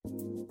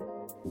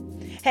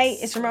Hey,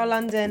 it's Remel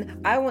London.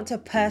 I want to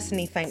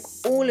personally thank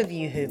all of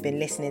you who've been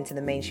listening to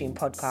the Mainstream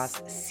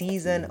Podcast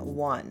Season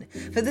 1.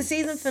 For the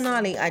season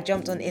finale, I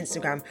jumped on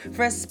Instagram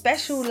for a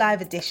special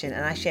live edition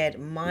and I shared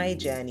my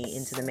journey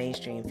into the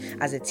mainstream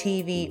as a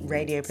TV,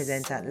 radio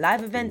presenter,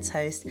 live events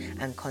host,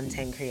 and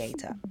content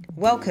creator.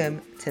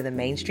 Welcome to the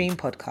Mainstream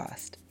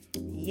Podcast.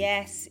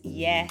 Yes.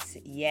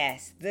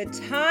 The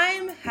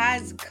time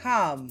has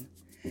come.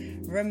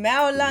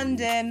 Remel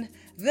London,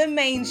 the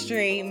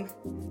Mainstream,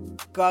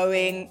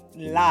 going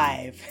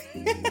live.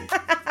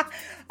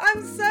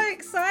 I'm so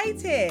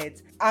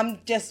excited. I'm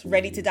just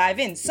ready to dive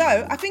in.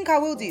 So I think I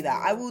will do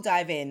that. I will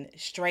dive in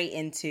straight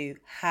into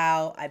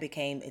how I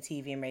became a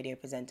TV and radio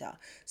presenter.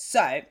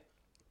 So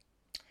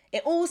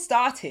it all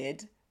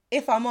started,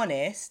 if I'm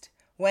honest,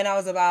 when I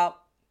was about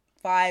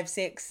 5,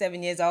 6,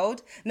 7 years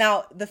old.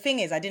 Now, the thing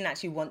is, I didn't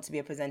actually want to be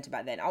a presenter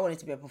back then. I wanted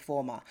to be a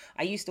performer.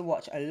 I used to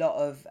watch a lot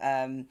of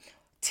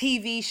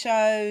TV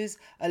shows,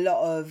 a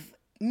lot of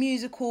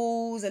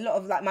musicals, a lot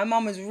of my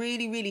mum was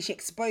she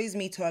exposed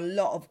me to a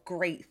lot of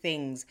great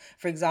things.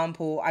 For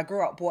example, I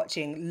grew up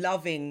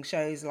loving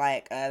shows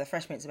like The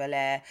Fresh Prince of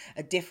Bel-Air,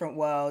 A Different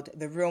World,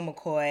 The Real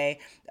McCoy,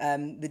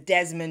 The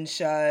Desmond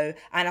Show,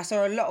 and I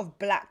saw a lot of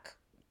black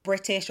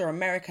British or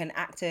American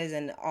actors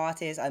and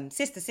artists,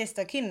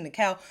 Sister, Kenan and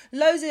Kel,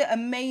 loads of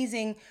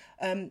amazing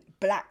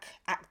black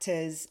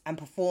actors and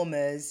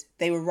performers.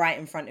 They were right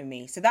in front of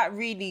me. So that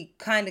really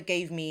kind of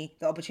gave me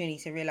the opportunity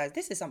to realize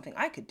this is something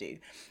I could do.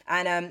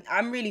 And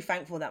I'm really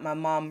thankful that my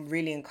mum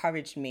really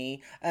encouraged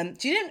me.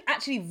 She didn't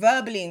actually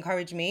verbally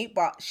encourage me,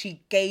 but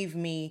she gave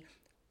me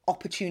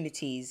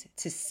opportunities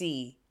to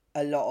see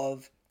a lot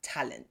of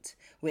talent,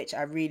 which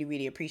I really,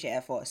 really appreciate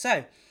her for.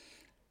 So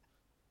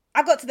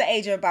I got to the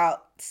age of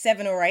about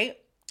 7 or 8.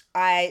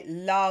 I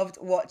loved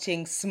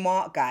watching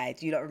Smart Guy.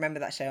 Do you not remember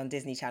that show on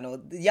Disney Channel?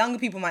 The younger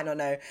people might not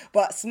know,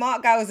 but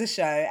Smart Guy was a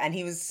show and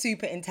he was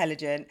super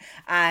intelligent.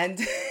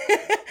 And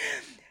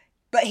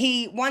but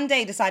he one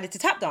day decided to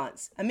tap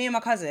dance. And me and my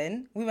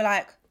cousin, we were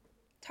like,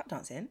 tap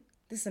dancing?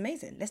 This is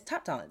amazing. Let's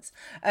tap dance.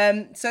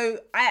 So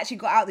I actually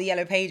got out the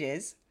yellow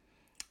pages.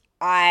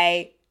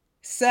 I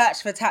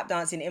searched for tap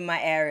dancing in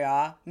my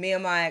area. Me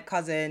and my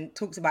cousin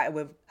talked about it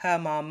with her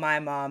mum, my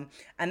mum,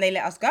 and they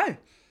let us go.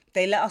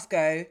 They let us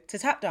go to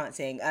tap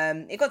dancing.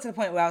 It got to the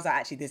point where I was like,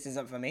 actually, this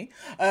isn't for me.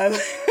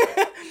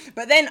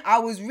 But then I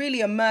was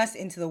really immersed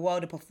into the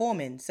world of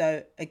performing.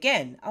 So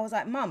again, I was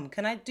like, Mum,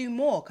 can I do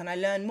more? Can I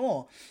learn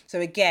more? So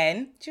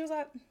again, she was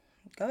like,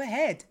 go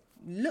ahead.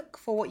 Look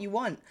for what you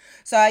want.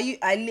 So I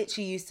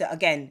literally used to,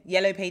 again,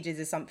 Yellow Pages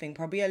is something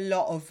probably a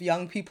lot of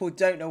young people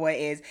don't know what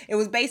it is. It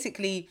was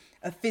basically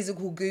a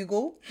physical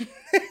Google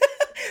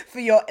for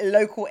your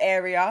local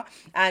area.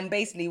 And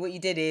basically what you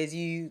did is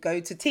you go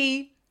to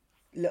T,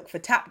 look for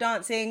tap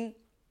dancing,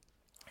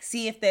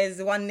 see if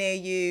there's one near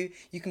you.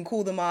 You can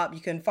call them up, you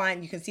can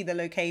see the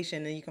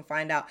location and you can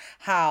find out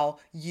how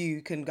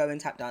you can go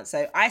and tap dance.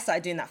 So I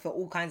started doing that for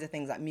all kinds of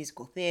things like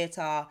musical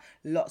theatre,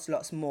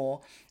 lots more.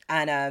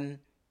 And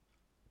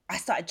I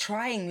started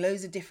trying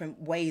loads of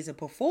different ways of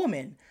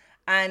performing.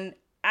 And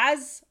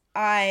as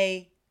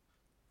I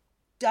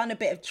done a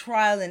bit of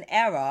trial and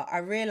error, I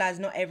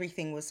realized not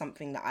everything was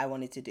something that I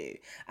wanted to do.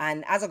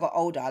 And as I got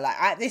older,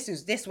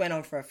 this went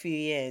on for a few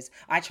years.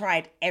 I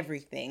tried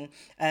everything.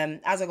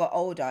 As I got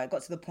older, it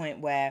got to the point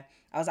where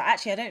I was like,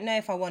 actually, I don't know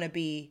if I want to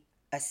be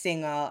a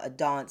singer, a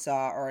dancer,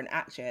 or an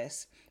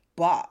actress,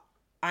 but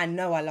I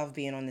know I love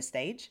being on the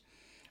stage.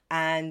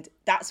 And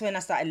that's when I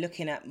started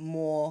looking at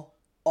more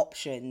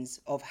options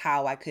of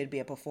how I could be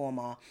a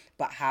performer,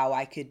 but how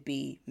I could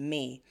be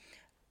me.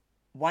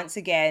 Once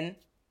again,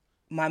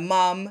 my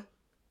mum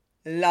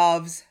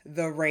loves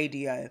the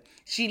radio.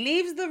 She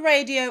leaves the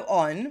radio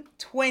on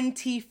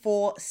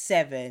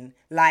 24/7.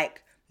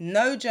 Like,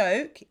 no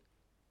joke.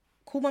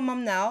 Call my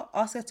mum now,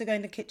 ask her to go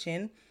in the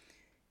kitchen.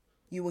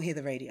 You will hear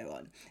the radio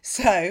on.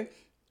 So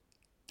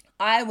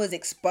I was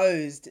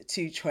exposed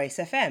to Choice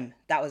FM.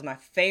 That was my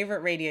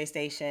favorite radio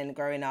station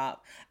growing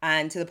up.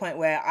 And to the point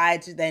where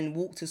I'd then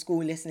walk to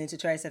school listening to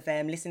Choice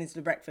FM, listening to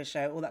The Breakfast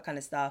Show, all that kind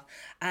of stuff.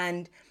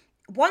 And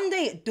one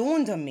day it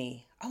dawned on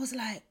me. I was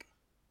like,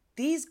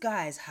 these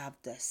guys have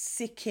the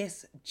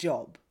sickest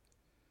job.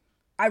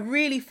 I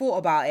really thought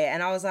about it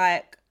and I was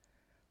like,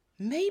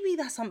 maybe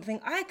that's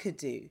something I could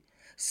do.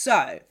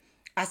 So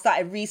I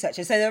started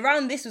researching. So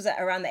this was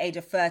around the age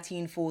of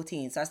 13,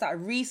 14. So I started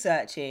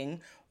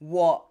researching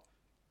what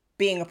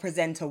being a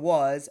presenter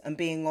was and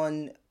being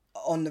on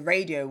the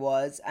radio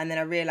was. And then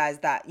I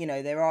realized that,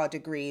 there are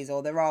degrees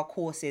or there are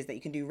courses that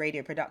you can do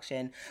radio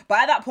production.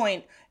 But at that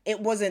point,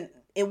 it wasn't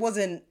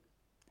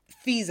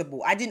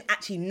feasible. I didn't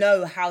actually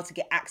know how to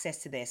get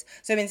access to this.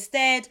 So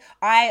instead,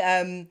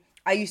 I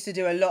used to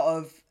do a lot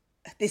of,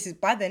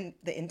 by then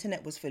the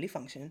internet was fully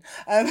functioning.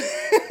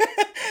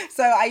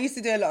 So I used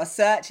to do a lot of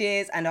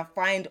searches and I'd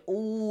find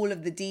all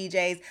of the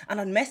DJs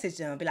and I'd message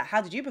them and be like,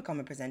 how did you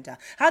become a presenter?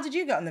 How did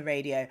you get on the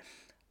radio?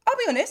 I'll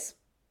be honest,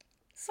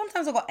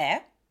 sometimes I got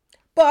air,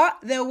 But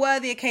there were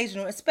the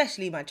occasional,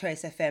 especially my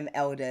Choice FM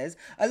elders,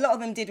 a lot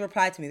of them did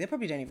reply to me. They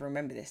probably don't even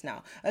remember this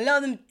now. A lot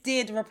of them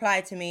did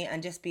reply to me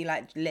and just be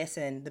like,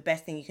 listen, the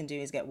best thing you can do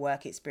is get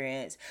work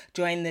experience,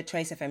 join the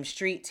Choice FM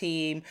street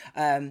team,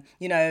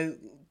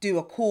 do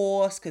a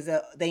course, because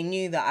they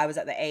knew that I was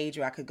at the age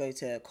where I could go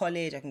to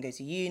college, I can go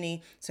to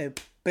uni. So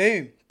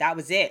boom, that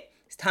was it.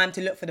 It's time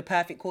to look for the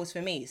perfect course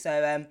for me.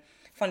 So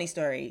funny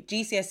story,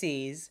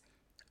 GCSEs,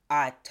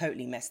 I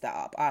totally messed that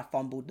up. I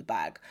fumbled the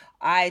bag.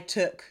 I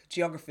took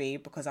geography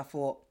because I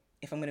thought,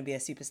 if I'm going to be a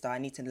superstar, I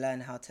need to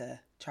learn how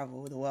to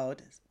travel the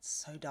world. It's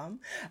so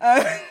dumb.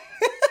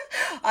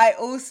 I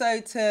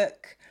also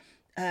took,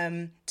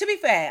 to be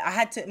fair,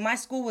 my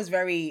school was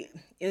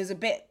it was a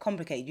bit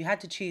complicated. You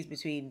had to choose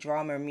between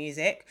drama and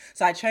music.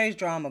 So I chose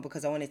drama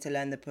because I wanted to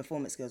learn the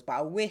performance skills, but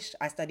I wish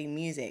I studied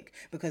music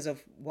because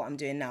of what I'm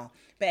doing now.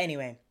 But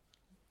anyway,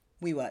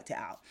 we worked it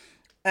out.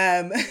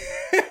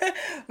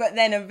 But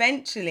then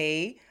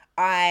eventually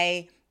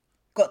I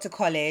got to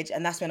college,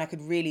 and that's when I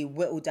could really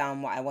whittle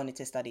down what I wanted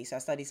to study. So I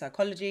studied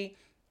psychology,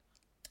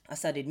 I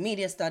studied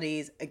media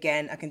studies.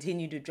 Again, I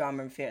continued with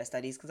drama and theatre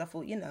studies because I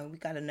thought, we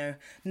gotta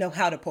know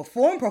how to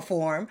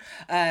perform.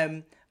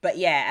 But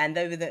yeah, and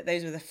those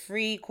were the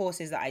 3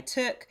 courses that I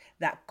took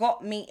that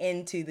got me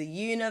into the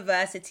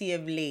University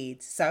of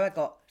Leeds. So I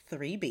got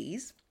 3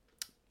 Bs.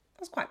 I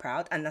was quite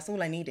proud, and that's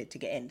all I needed to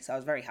get in, so I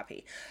was very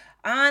happy.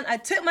 And I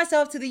took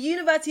myself to the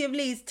University of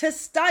Leeds to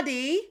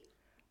study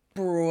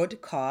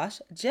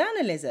broadcast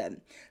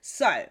journalism.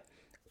 So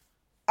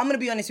I'm going to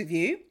be honest with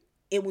you,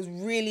 it was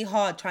really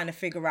hard trying to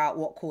figure out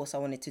what course I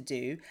wanted to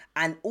do,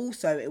 and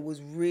also it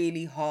was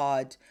really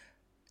hard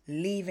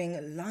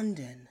leaving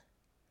London.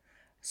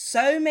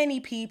 So many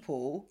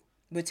people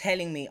were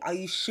telling me, are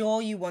you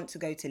sure you want to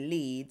go to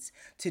Leeds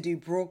to do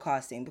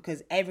broadcasting?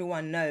 Because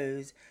everyone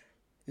knows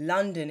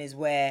London is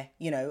where,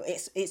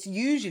 it's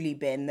usually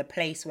been the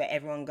place where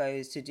everyone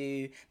goes to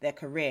do their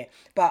career.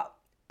 But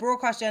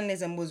broadcast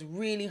journalism was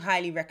really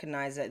highly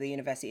recognised at the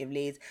University of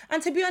Leeds.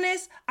 And to be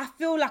honest, I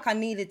feel like I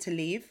needed to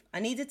leave. I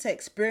needed to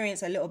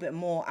experience a little bit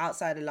more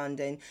outside of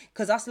London,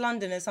 because us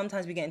Londoners,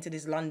 sometimes we get into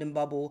this London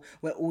bubble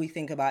where all we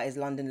think about is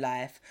London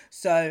life.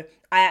 So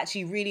I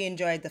actually really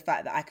enjoyed the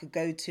fact that I could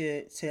go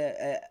to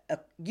a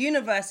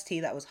university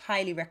that was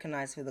highly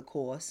recognised for the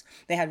course.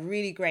 They had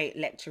really great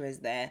lecturers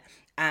there,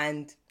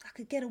 and I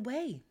could get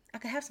away. I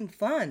could have some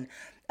fun.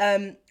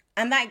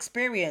 And that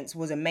experience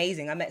was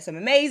amazing. I met some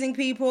amazing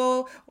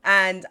people,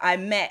 and I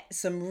met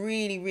some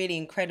really, really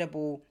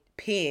incredible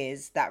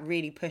peers that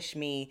really pushed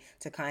me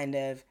to kind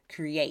of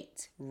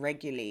create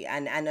regularly.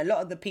 And a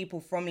lot of the people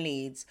from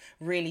Leeds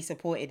really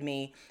supported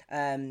me,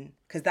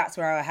 because that's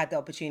where I had the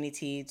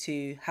opportunity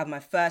to have my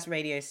first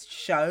radio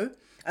show.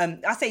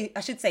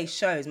 I should say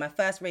shows. My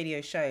first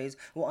radio shows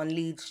were on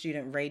Leeds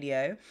Student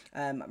Radio.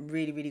 I'm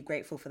really, really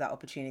grateful for that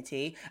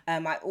opportunity.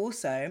 I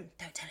also,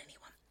 don't tell anyone,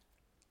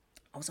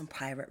 I was on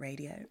pirate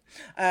radio.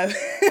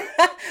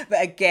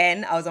 But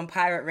again, I was on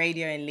pirate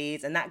radio in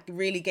Leeds, and that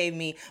really gave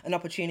me an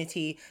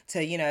opportunity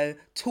to,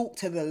 talk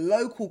to the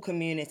local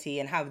community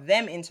and have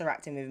them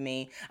interacting with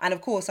me. And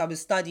of course, I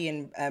was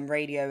studying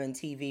radio and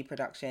TV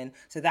production.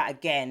 So that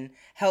again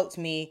helped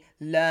me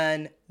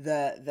learn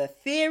the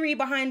theory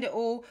behind it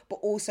all, but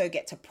also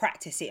get to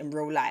practice it in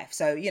real life.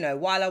 So,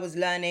 while I was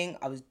learning,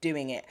 I was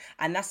doing it.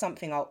 And that's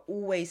something I'll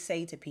always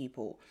say to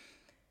people.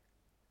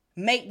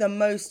 Make the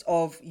most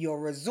of your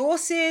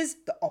resources,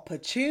 the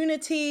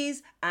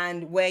opportunities,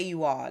 and where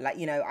you are.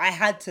 I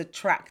had to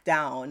track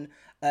down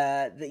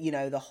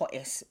the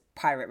hottest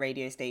pirate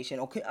radio station,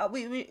 or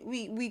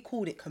we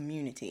called it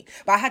community,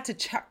 but I had to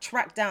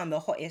track down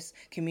the hottest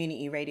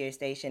community radio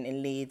station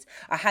in Leeds.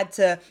 I had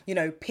to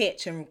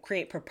pitch and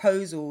create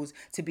proposals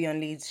to be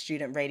on Leeds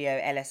Student Radio,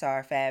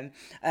 LSRFM.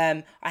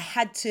 I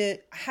had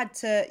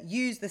to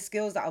use the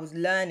skills that I was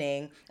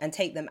learning and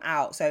take them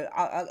out. So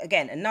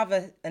again,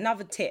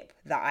 another tip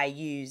that I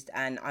used,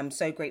 and I'm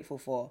so grateful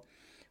for,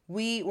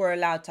 we were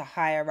allowed to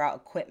hire out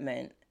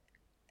equipment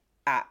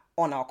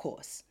on our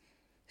course.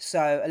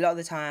 So a lot of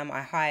the time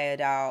I hired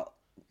out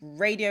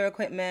radio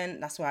equipment.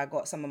 That's where I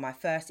got some of my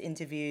first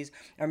interviews.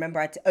 I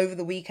remember over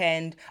the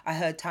weekend, I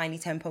heard Tiny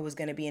Temper was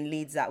going to be in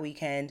Leeds that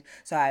weekend.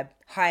 So I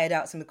hired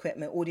out some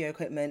equipment, audio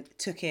equipment,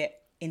 took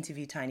it,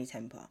 interviewed Tiny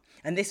Temper.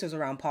 And this was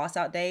around pass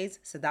out days.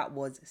 So that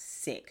was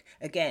sick.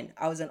 Again,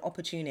 I was an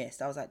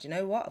opportunist. I was like, do you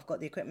know what? I've got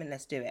the equipment.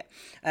 Let's do it.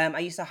 I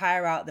used to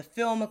hire out the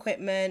film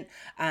equipment,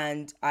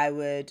 and I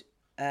would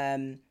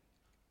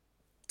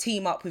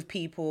team up with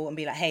people and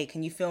be like, hey,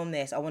 can you film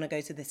this? I want to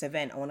go to this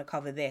event. I want to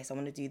cover this. I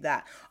want to do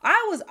that.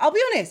 I'll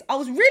be honest, I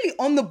was really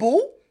on the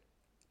ball.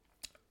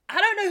 I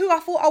don't know who I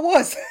thought I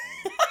was,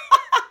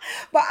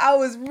 but I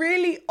was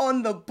really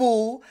on the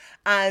ball,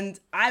 and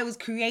I was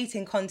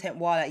creating content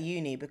while at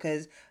uni,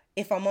 because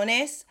if I'm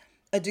honest,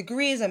 a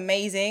degree is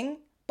amazing,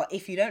 but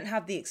if you don't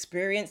have the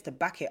experience to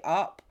back it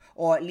up,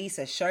 or at least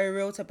a show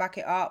reel to back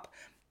it up,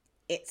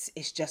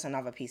 it's just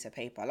another piece of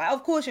paper.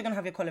 Of course, you're going to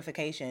have your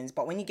qualifications,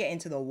 but when you get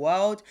into the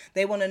world,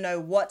 they want to know,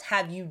 what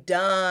have you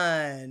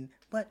done?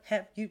 What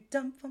have you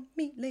done for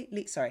me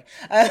lately? Sorry.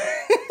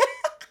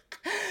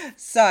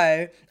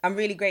 So I'm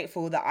really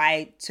grateful that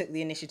I took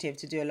the initiative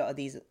to do a lot of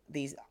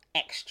these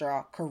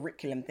extra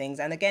curriculum things.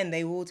 And again,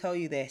 they will tell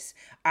you this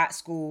at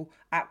school,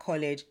 at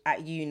college,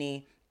 at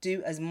uni.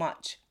 Do as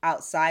much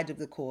outside of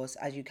the course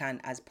as you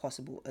can as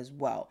possible as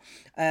well.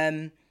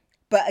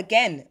 But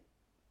again,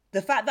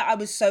 the fact that I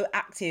was so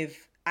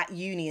active at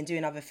uni and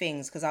doing other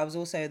things, because I was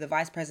also the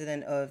vice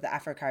president of the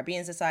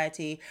Afro-Caribbean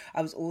Society.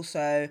 I was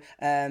also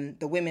the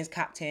women's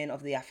captain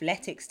of the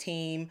athletics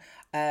team.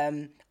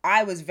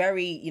 I was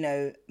very,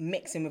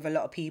 mixing with a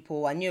lot of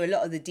people. I knew a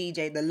lot of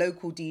the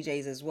local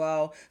DJs as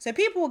well. So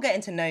people were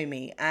getting to know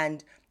me,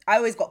 and I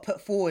always got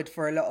put forward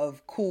for a lot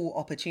of cool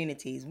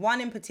opportunities.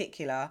 One in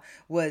particular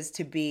was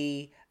to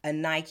be a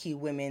Nike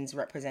women's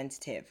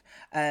representative.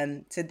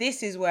 So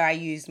this is where I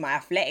used my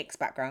athletics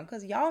background,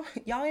 because y'all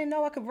didn't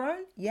know I could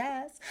run.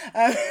 Yes,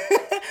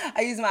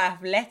 I used my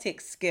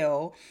athletic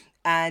skill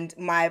and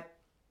my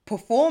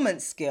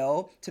performance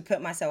skill to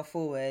put myself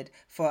forward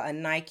for a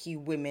Nike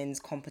women's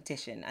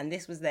competition, and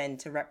this was then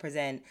to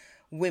represent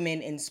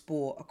women in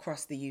sport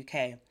across the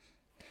UK.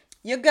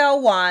 Your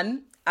girl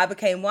won. I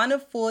became one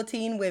of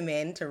 14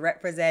 women to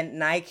represent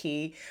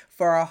Nike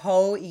for a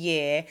whole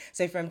year.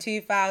 So from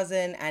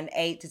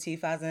 2008 to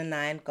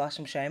 2009, gosh,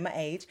 I'm showing my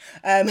age.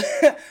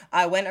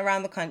 I went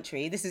around the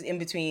country. This is in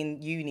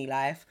between uni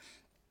life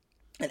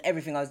and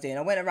everything I was doing.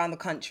 I went around the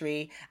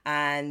country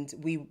and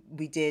we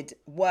did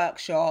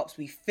workshops.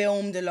 We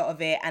filmed a lot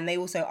of it. And they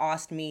also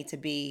asked me to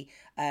be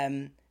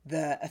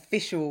the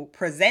official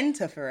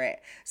presenter for it.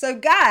 So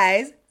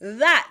guys,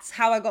 that's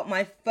how I got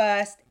my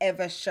first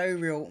ever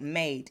showreel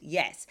made.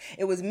 Yes,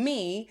 it was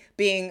me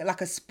being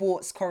like a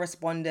sports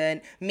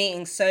correspondent,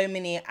 meeting so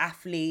many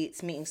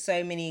athletes, meeting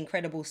so many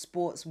incredible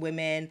sports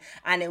women.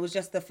 And it was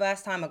just the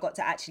first time I got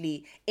to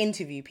actually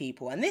interview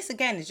people. And this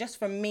again is just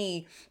from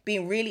me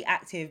being really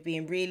active,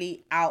 being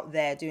really out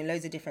there, doing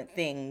loads of different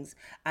things.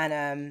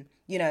 And,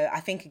 I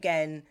think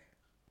again,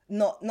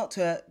 not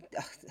to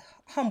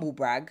humble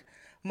brag,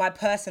 my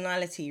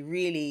personality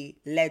really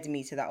led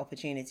me to that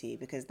opportunity,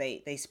 because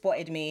they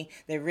spotted me.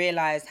 They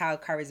realized how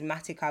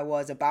charismatic I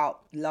was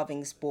about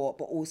loving sport,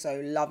 but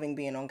also loving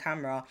being on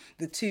camera.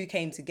 The two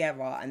came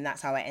together, and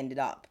that's how I ended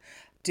up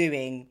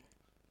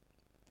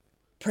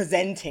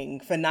presenting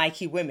for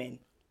Nike Women.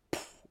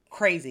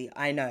 Crazy,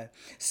 I know.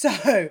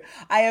 So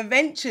I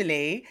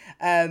eventually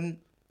had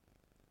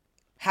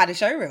a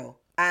showreel.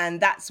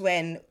 And that's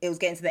when it was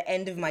getting to the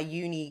end of my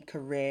uni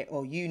career,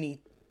 or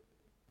uni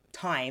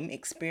time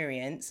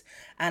experience,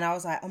 and I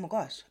was like, oh my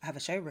gosh, I have a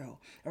showreel.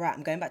 All right,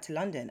 I'm going back to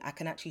London. I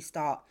can actually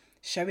start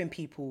showing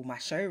people my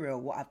showreel,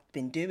 what I've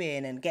been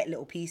doing, and get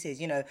little pieces.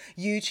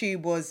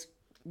 YouTube was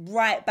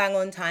right bang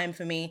on time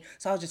for me,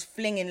 so I was just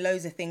flinging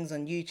loads of things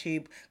on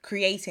YouTube,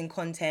 creating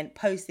content,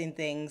 posting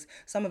things.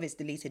 Some of it's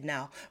deleted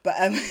now, but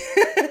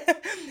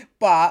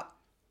but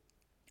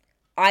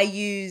I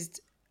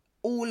used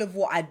all of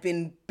what I'd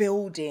been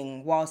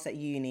building whilst at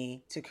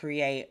uni to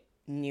create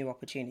new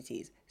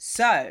opportunities.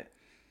 So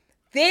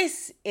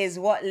this is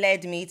what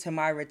led me to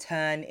my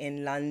return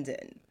in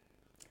London.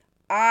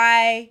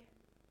 I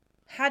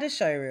had a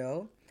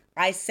showreel.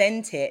 I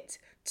sent it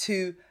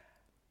to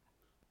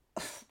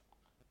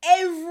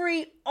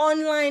every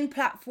online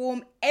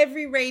platform,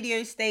 every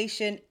radio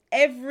station,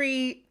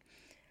 everything.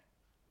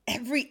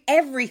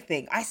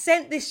 I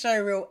sent this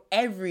showreel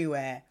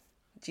everywhere.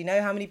 Do you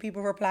know how many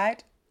people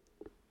replied?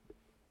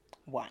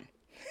 1.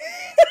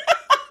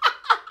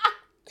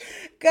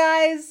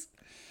 Guys,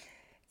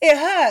 it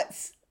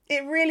hurts.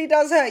 It really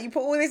does hurt. You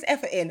put all this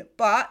effort in,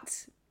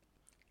 but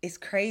it's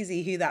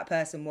crazy who that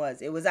person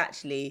was. It was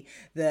actually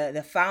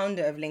the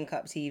founder of Link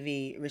Up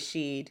TV,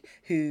 Rashid,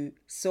 who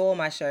saw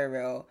my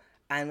showreel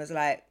and was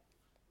like,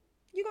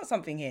 you got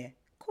something here.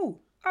 Cool.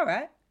 All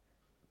right.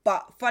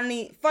 But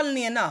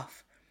funnily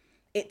enough,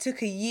 it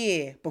took a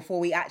year before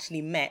we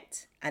actually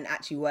met and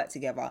actually worked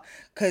together,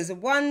 because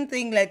one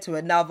thing led to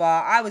another.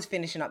 I was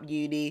finishing up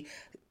uni.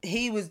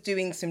 He was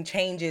doing some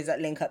changes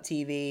at Link Up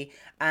TV,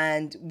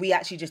 and we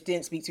actually just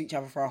didn't speak to each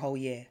other for a whole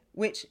year,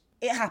 which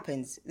it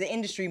happens. The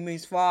industry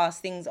moves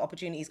fast,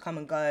 opportunities come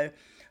and go.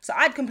 So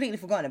I'd completely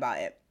forgotten about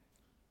it.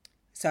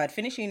 So I'd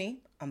finished uni,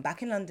 I'm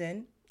back in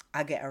London,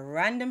 I get a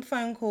random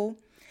phone call.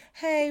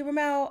 Hey,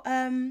 Remel,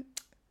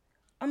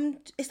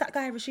 it's that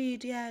guy,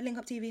 Rashid, yeah, Link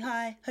Up TV,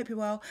 hi, hope you're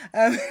well.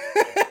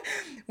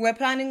 We're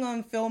planning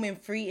on filming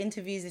 3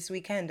 interviews this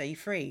weekend, are you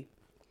free?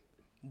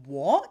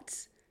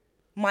 What?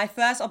 My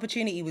first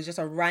opportunity was just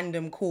a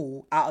random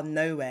call out of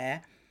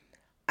nowhere,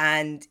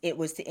 and it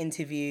was to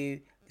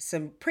interview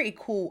some pretty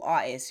cool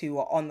artists who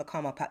were on the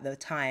come up at the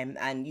time,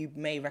 and you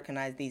may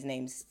recognize these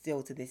names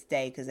still to this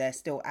day because they're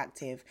still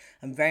active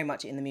and very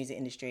much in the music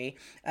industry.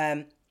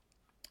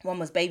 One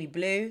was Baby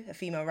Blue, a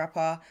female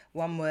rapper.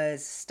 One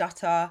was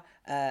Stutter,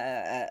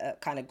 a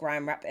kind of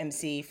grime rap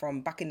MC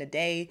from back in the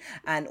day.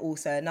 And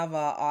also another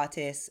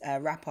artist,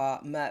 rapper,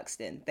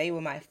 Merkston. They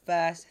were my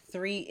first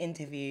 3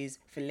 interviews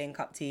for Link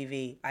Up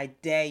TV. I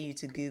dare you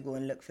to Google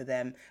and look for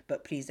them,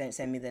 but please don't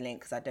send me the link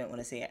because I don't want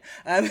to see it.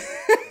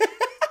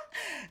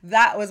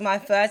 That was my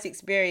first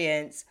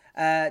experience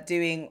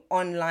doing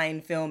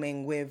online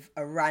filming with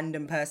a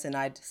random person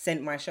I'd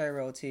sent my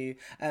showreel to,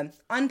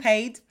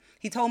 unpaid.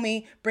 He told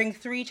me, bring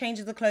 3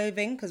 changes of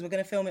clothing because we're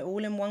going to film it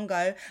all in one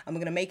go and we're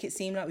going to make it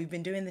seem like we've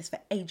been doing this for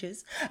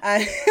ages.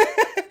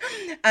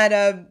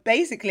 And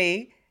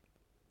basically,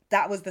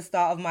 that was the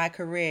start of my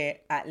career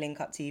at Link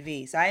Up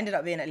TV. So I ended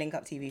up being at Link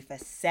Up TV for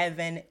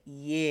 7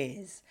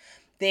 years.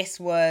 This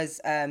was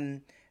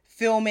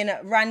filming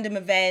at random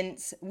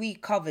events. We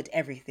covered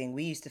everything.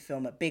 We used to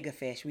film at Bigger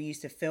Fish. We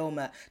used to film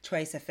at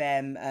Trace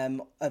FM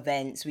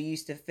events. We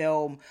used to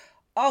film,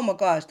 oh my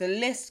gosh, the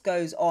list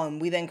goes on.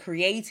 We then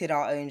created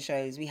our own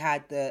shows. We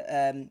had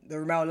the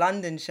Remel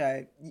London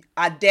show.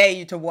 I dare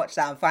you to watch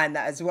that and find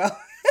that as well.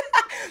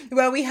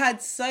 Where we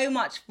had so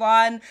much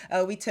fun.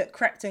 We took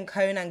Crepton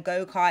Conan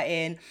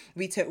go-karting.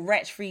 We took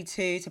Wretch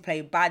 32 to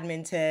play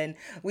badminton.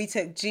 We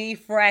took G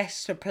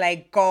Fresh to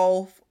play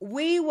golf.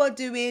 We were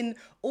doing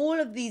all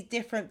of these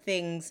different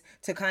things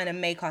to kind of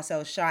make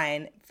ourselves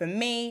shine. For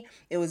me,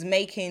 it was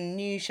making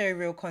new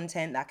showreel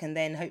content that can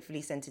then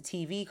hopefully send to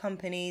TV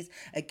companies.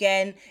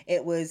 Again,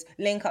 it was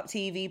Link Up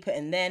TV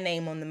putting their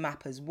name on the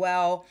map as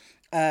well.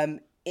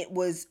 It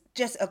was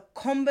just a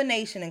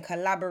combination and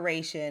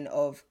collaboration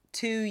of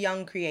 2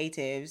 young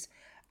creatives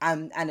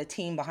and a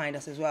team behind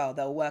us as well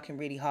that were working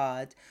really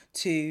hard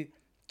to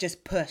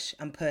just push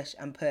and push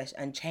and push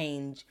and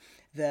change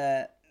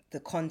the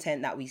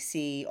content that we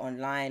see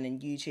online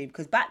and YouTube.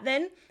 Because back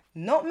then,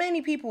 not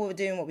many people were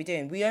doing what we're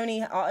doing.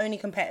 Our only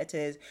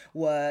competitors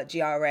were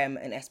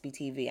GRM and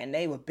SBTV, and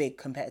they were big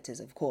competitors,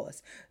 of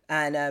course.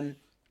 And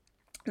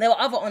there were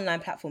other online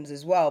platforms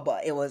as well,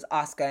 but it was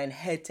us going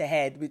head to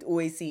head. We'd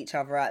always see each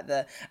other at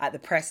the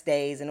press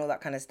days and all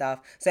that kind of stuff.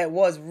 So it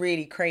was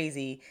really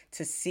crazy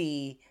to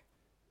see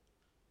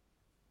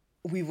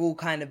we've all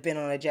kind of been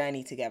on a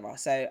journey together.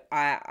 So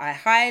I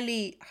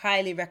highly,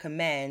 highly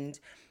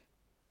recommend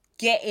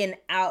getting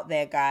out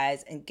there,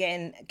 guys, and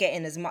getting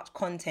as much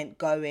content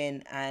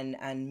going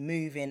and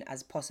moving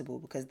as possible,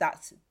 because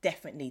that's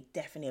definitely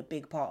a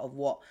big part of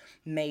what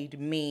made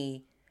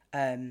me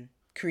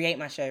create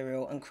my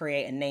showreel and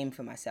create a name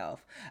for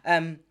myself.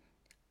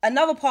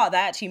 Another part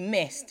that I actually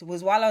missed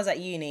was while I was at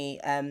uni,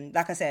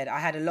 like I said, I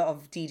had a lot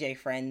of DJ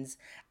friends,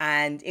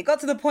 and it got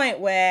to the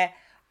point where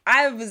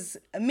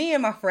me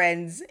and my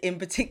friends, in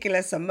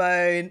particular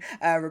Simone,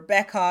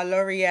 Rebecca,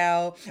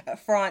 L'Oreal,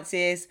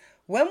 Francis,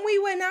 when we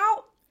went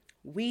out,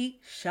 we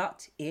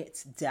shut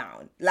it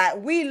down.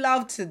 Like, we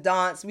loved to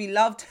dance. We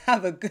loved to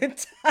have a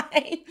good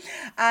time.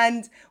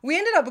 And we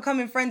ended up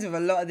becoming friends with a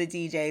lot of the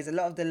DJs, a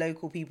lot of the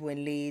local people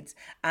in Leeds.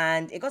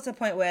 And it got to a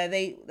point where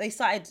they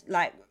started,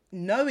 like,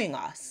 knowing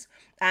us.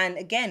 And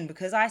again,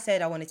 because I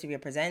said I wanted to be a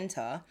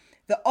presenter,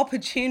 the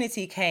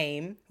opportunity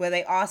came where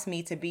they asked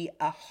me to be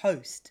a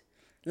host.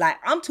 Like,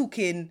 I'm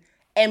talking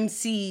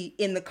MC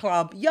in the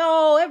club.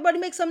 Yo, everybody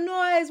make some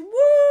noise.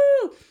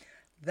 Woo!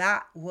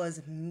 That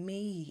was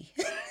me.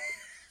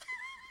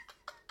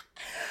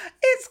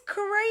 It's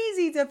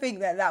crazy to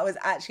think that was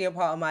actually a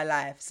part of my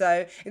life.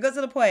 So it got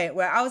to the point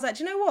where I was like,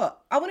 you know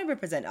what? I want to be a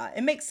presenter.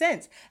 It makes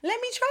sense. Let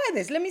me try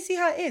this. Let me see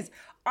how it is.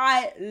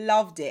 I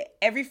loved it.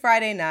 Every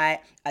Friday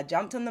night, I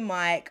jumped on the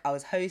mic. I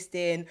was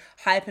hosting,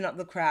 hyping up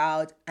the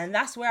crowd. And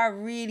that's where I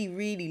really,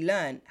 really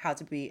learned how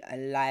to be a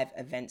live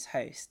events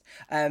host.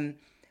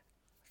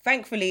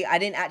 Thankfully, I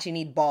didn't actually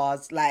need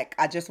bars. Like,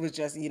 I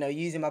was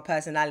using my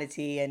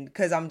personality, and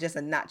because I'm just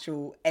a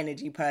natural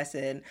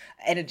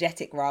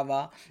energetic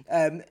rather.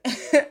 But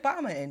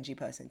I'm an energy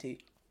person too.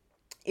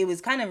 It was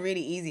kind of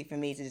really easy for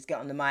me to just get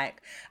on the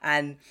mic,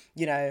 and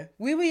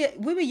we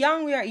were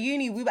young, we were at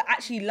uni, we were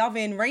actually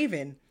loving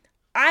raving.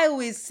 I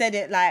always said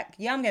it like,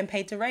 yeah, I'm getting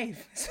paid to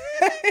rave.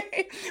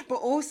 But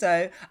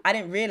also, I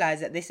didn't realize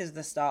that this is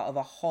the start of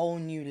a whole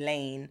new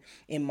lane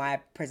in my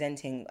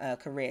presenting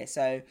career.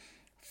 So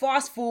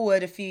fast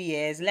forward a few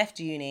years, left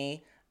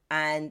uni,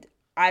 and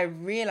I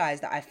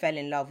realized that I fell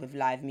in love with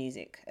live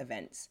music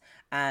events.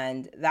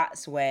 And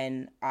that's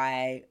when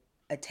I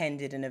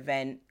attended an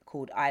event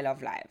called I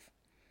Love Live.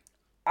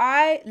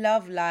 I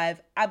Love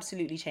Live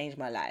absolutely changed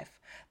my life.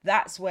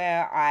 That's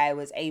where I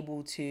was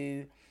able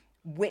to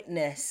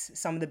witness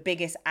some of the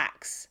biggest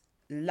acts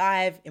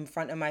live in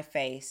front of my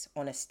face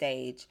on a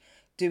stage,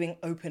 doing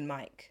open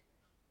mic.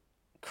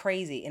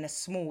 Crazy, in a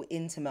small,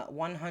 intimate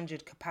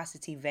 100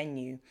 capacity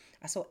venue.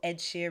 I saw Ed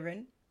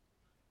Sheeran,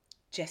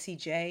 Jessie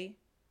J,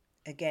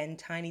 again,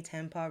 Tiny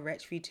Temper,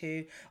 Wretch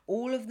 32,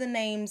 all of the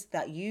names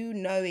that you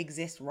know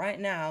exist right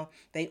now,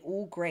 they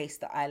all grace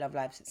the I Love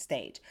Live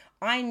stage.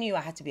 I knew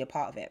I had to be a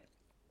part of it.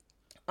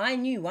 I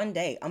knew one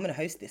day I'm going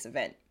to host this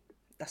event.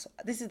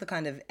 this is the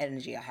kind of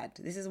energy I had.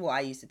 This is what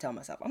I used to tell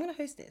myself. I'm going to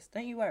host this.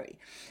 Don't you worry.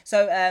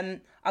 So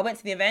I went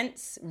to the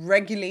events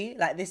regularly.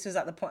 Like, this was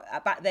at the point,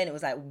 back then it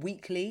was like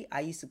weekly.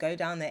 I used to go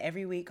down there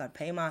every week. I'd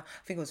pay I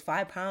think it was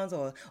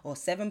 £5 or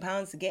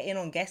 £7 to get in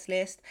on guest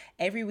list.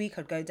 Every week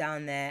I'd go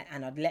down there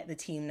and I'd let the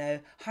team know,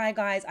 hi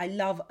guys, I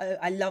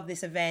love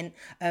this event.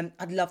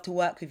 I'd love to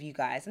work with you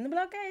guys. And they'd be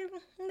like, okay,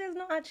 there's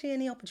not actually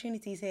any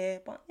opportunities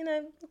here, but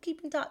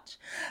keep in touch.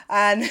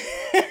 And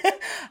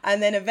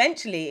and then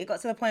eventually it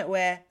got to the point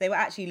where they were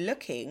actually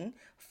looking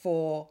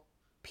for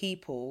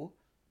people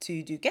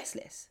to do guest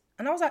lists.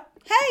 And I was like,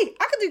 hey,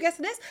 I can do guest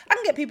lists. I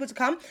can get people to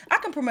come. I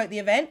can promote the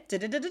event.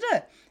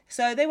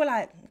 So they were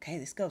like, okay,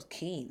 this girl's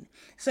keen.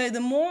 So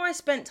the more I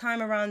spent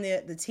time around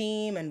the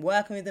team and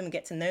working with them and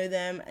get to know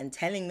them and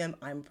telling them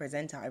I'm a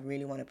presenter, I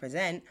really want to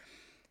present,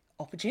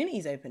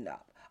 opportunities opened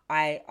up.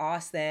 I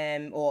asked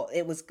them, or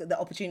it was the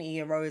opportunity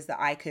arose that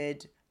I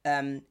could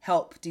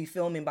help do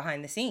filming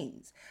behind the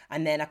scenes,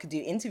 and then I could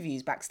do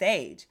interviews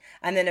backstage,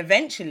 and then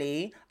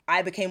eventually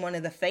I became one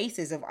of the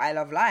faces of I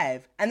Love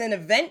Live. And then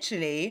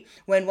eventually,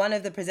 when one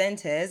of the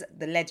presenters,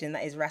 the legend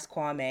that is Ras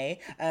Kwame,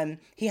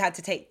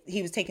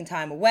 he was taking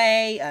time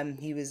away,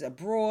 he was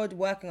abroad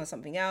working on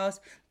something else,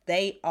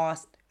 they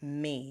asked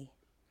me,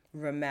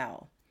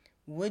 Remel,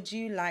 would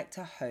you like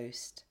to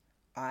host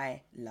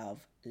I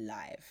Love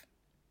Live?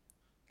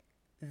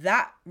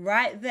 That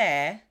right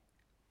there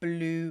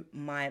blew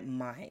my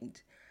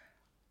mind.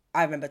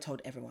 I remember I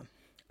told everyone.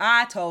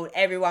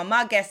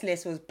 My guest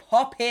list was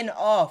popping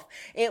off.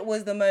 It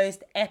was the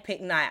most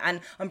epic night. And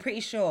I'm pretty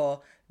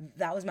sure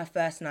that was my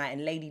first night,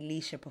 and Lady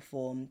Leisha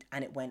performed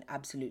and it went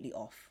absolutely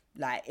off.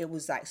 Like, it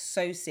was like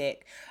so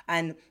sick.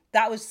 And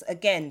that was,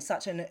 again,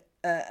 such a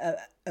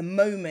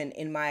moment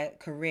in my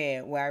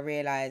career where I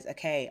realized,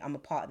 okay, I'm a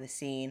part of the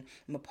scene.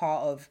 I'm a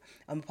part of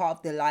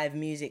the live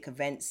music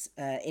events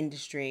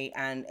industry.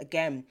 And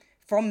again,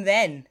 from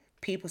then,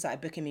 people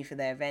started booking me for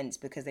their events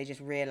because they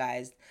just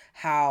realized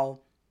how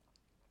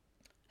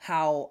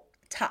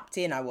tapped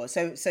in I was.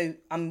 So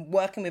I'm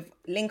working with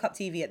Link Up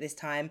TV at this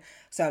time.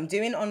 So I'm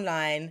doing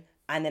online,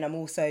 and then I'm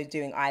also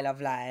doing I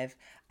Love Live.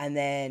 And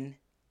then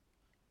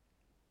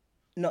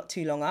not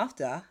too long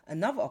after,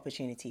 another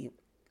opportunity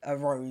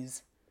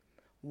arose.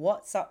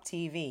 What's Up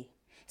TV.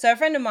 So a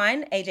friend of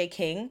mine, AJ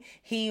King,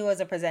 he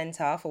was a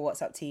presenter for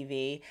What's Up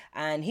TV,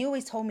 and he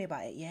always told me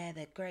about it. Yeah,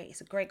 they're great.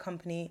 It's a great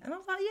company. And I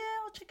was like, yeah,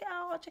 I'll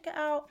check it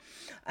out.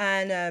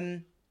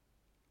 And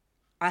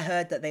I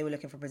heard that they were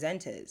looking for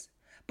presenters.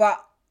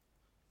 But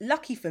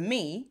lucky for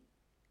me,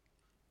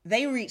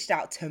 they reached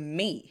out to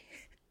me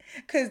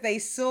because they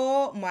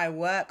saw my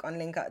work on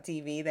Link Up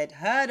TV. They'd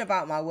heard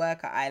about my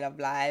work at I Love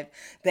Live.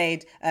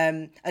 They'd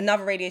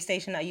another radio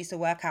station that I used to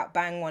work at,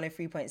 Bang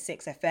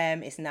 103.6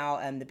 FM. It's now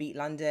the Beat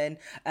London.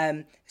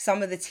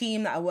 Some of the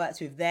team that I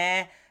worked with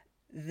there,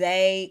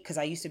 because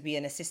I used to be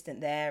an assistant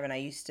there, and I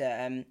used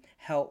to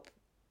help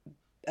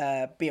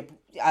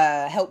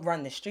help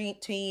run the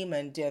street team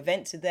and do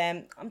events with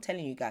them. I'm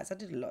telling you guys, I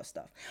did a lot of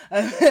stuff.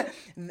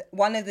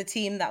 One of the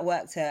team that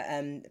worked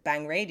at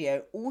Bang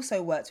Radio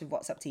also worked with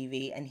What's Up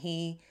TV, and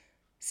he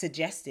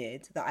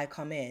suggested that I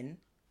come in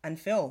and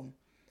film.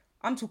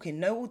 I'm talking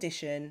no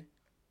audition,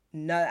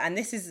 no, and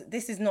this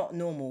is not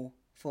normal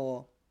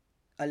for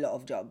a lot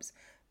of jobs.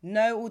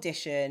 No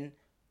audition,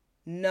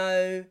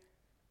 no,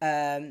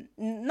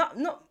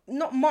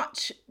 not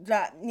much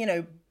that,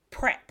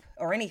 prep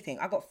or anything.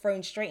 I got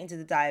thrown straight into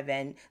the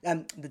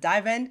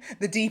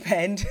deep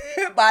end,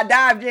 but I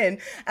dived in,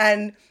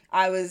 and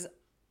I was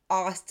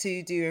asked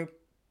to do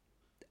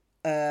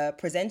a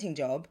presenting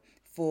job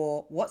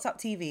for What's Up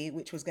TV,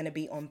 which was going to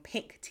be on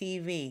Pick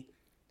TV.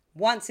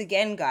 Once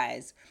again,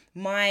 guys,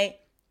 my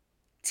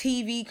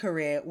TV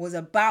career was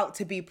about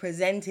to be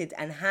presented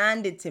and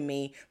handed to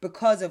me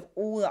because of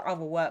all the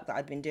other work that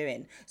I'd been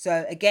doing.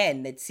 So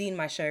again, they'd seen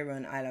my show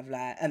run I Love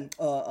Live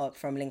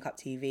from Link Up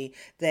TV.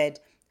 They'd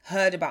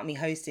heard about me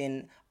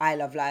hosting I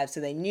Love Live, so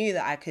they knew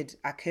that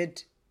I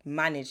could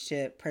manage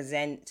to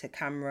present to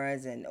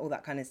cameras and all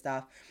that kind of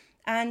stuff.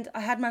 And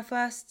I had my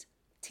first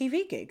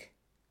TV gig.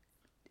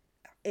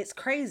 It's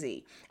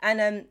crazy.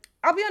 And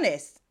I'll be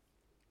honest,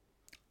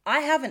 I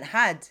haven't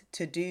had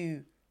to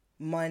do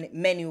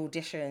many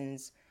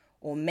auditions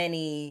or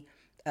I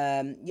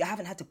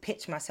haven't had to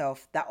pitch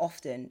myself that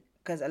often,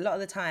 because a lot of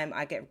the time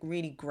I get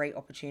really great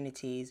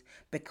opportunities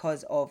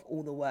because of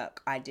all the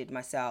work I did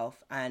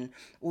myself and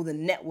all the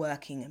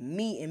networking and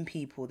meeting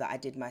people that I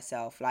did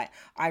myself. Like,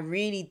 I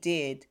really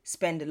did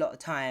spend a lot of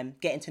time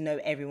getting to know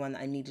everyone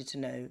that I needed to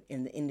know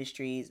in the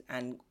industries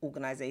and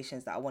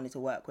organizations that I wanted to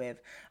work with.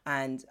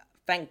 And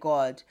thank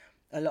God,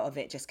 a lot of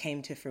it just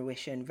came to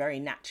fruition very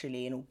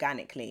naturally and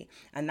organically.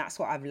 And that's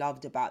what I've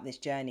loved about this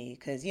journey,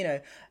 because,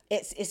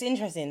 it's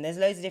interesting. There's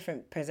loads of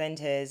different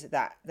presenters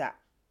that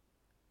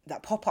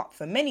pop up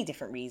for many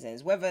different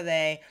reasons, whether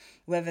they're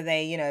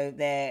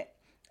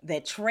they're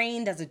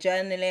trained as a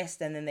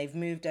journalist and then they've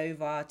moved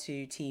over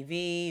to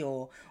TV,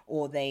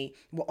 or they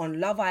were on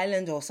Love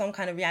Island or some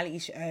kind of reality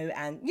show,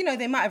 and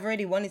they might have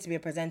already wanted to be a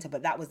presenter,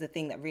 but that was the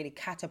thing that really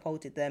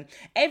catapulted them.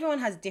 Everyone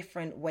has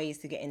different ways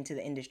to get into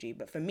the industry,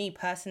 but for me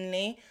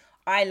personally,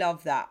 I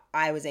love that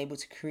I was able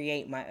to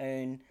create my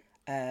own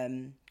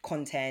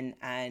content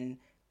and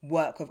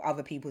work with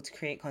other people to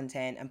create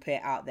content and put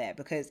it out there.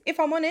 Because if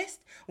I'm honest,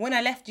 when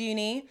I left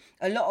uni,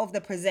 a lot of the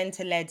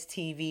presenter-led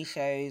TV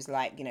shows,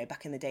 like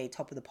back in the day,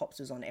 Top of the Pops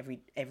was on every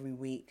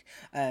week.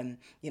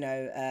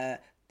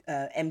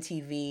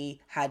 MTV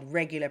had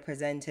regular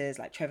presenters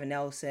like Trevor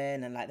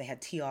Nelson, and like they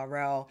had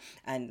TRL,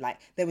 and like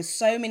there was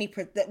so many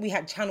we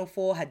had Channel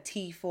 4 had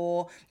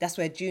T4. That's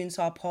where June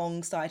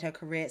Sarpong started her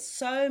career.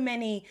 So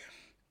many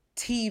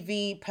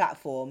TV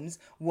platforms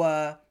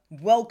were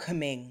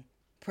welcoming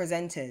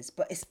presenters,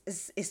 but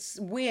it's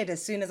weird.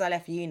 As soon as I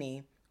left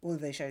uni, all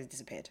of those shows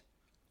disappeared.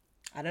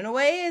 I don't know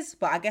what it is,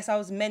 but I guess I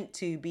was meant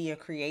to be a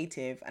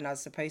creative and I was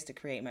supposed to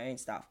create my own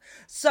stuff.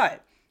 So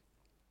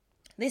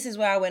this is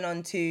where I went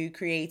on to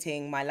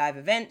creating my live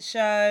event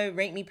show,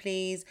 Rate Me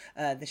Please,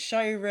 the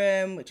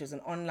Showroom, which was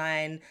an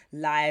online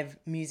live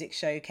music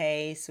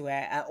showcase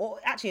where, or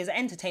actually it was an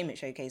entertainment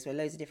showcase where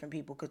loads of different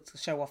people could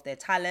show off their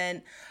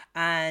talent.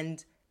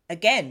 And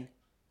again,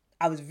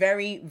 I was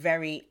very,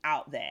 very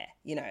out there,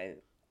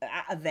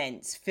 at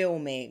events,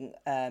 filming,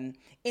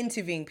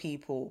 interviewing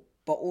people,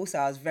 but also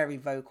I was very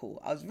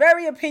vocal. I was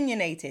very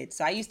opinionated.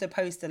 So I used to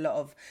post a lot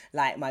of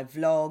like my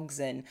vlogs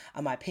and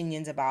my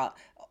opinions about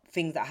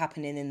things that are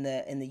happening in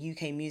the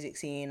UK music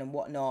scene and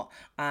whatnot.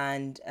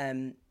 And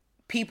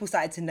people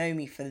started to know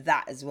me for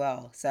that as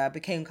well. So I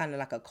became kind of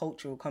like a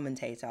cultural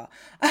commentator.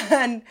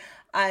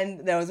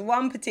 And there was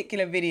one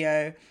particular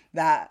video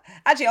that,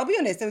 actually, I'll be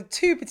honest, there were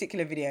two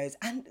particular videos.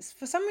 And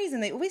for some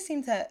reason, they always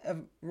seem to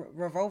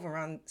revolve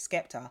around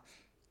Skepta.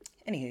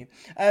 Anywho,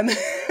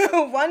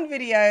 one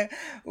video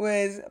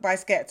was by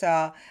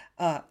Skepta.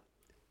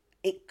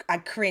 I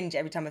cringe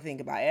every time I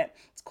think about it.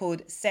 It's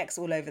called Sex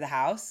All Over the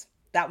House.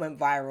 That went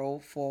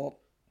viral for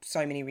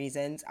so many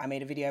reasons. I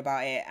made a video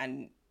about it,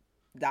 and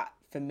that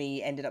for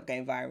me ended up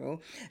going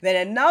viral.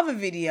 Then another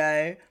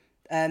video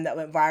that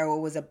went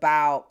viral was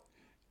about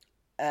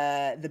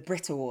the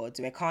Brit Awards,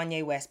 where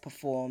Kanye West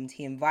performed.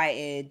 He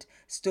invited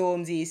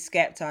Stormzy,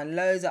 Skepta, and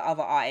loads of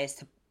other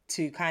artists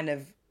to kind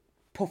of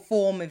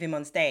perform with him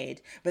on stage,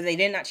 but they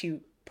didn't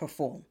actually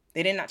perform.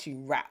 They didn't actually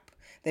rap.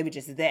 They were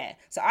just there.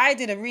 So I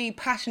did a really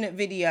passionate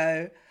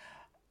video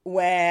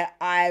where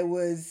I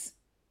was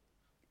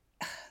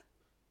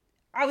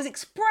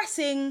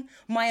expressing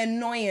my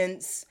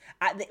annoyance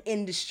at the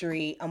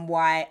industry and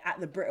why at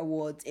the Brit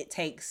Awards it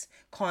takes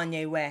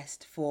Kanye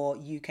West for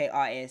UK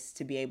artists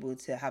to be able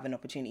to have an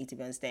opportunity to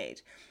be on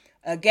stage.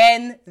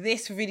 Again,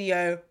 this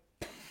video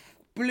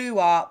blew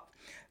up.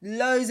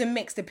 Loads of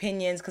mixed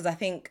opinions, because I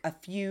think a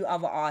few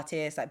other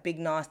artists like Big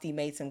Nasty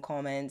made some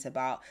comments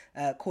about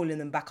calling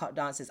them backup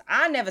dancers.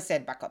 I never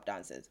said backup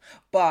dancers,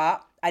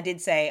 but I did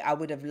say I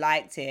would have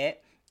liked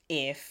it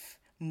if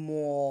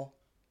more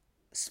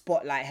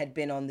spotlight had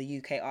been on the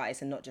UK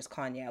artists and not just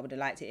Kanye. I would have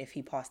liked it if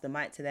he passed the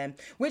mic to them,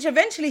 which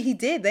eventually he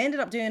did. They ended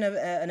up doing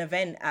an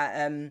event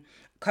at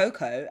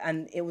Coco,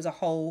 and it was a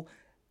whole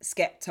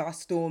Skepta,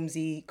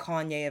 Stormzy,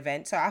 Kanye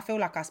event. So I feel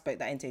like I spoke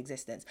that into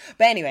existence.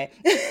 But anyway,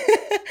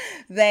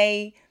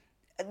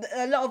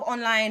 a lot of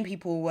online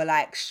people were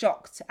like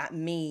shocked at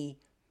me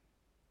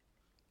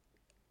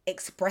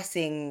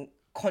expressing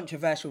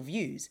controversial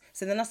views.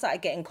 So then I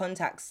started getting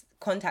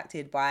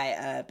contacted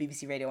by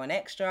BBC Radio 1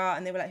 Extra,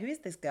 and they were like, who is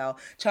this girl?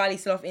 Charlie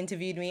Sloth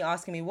interviewed me,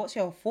 asking me, what's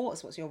your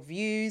thoughts? What's your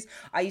views?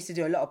 I used to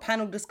do a lot of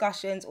panel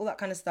discussions, all that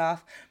kind of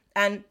stuff.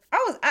 And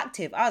I was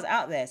active. I was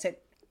out there. So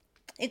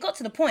it got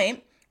to the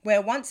point where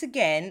once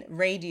again,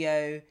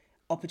 radio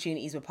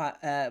opportunities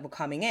were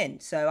coming in.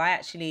 So I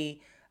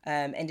actually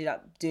ended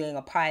up doing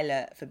a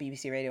pilot for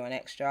BBC Radio 1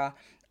 Extra.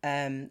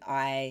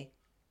 I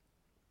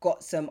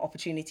got some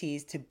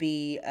opportunities to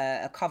be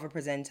a cover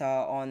presenter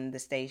on the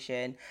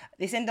station.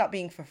 This ended up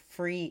being for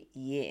 3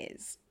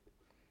 years.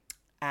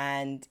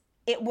 And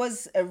it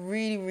was a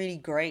really, really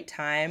great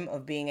time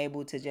of being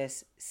able to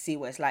just see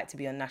what it's like to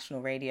be on national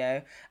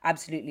radio.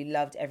 Absolutely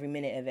loved every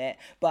minute of it.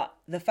 But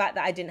the fact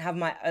that I didn't have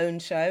my own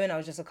show and I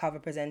was just a cover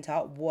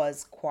presenter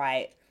was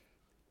quite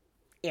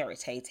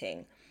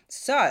irritating.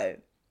 So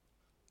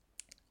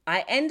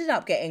I ended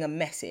up getting a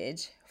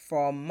message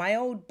from my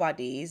old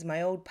buddies,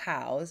 my old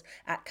pals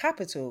at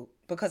Capital,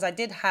 because I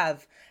did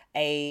have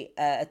a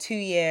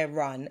 2-year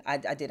run. I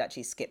did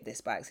actually skip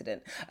this by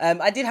accident.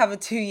 I did have a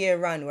 2-year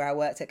run where I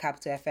worked at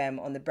Capital FM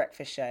on The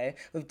Breakfast Show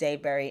with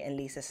Dave Berry and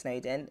Lisa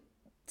Snowden.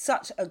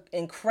 Such an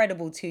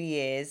incredible 2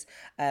 years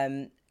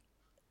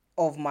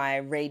of my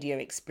radio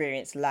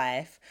experience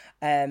life.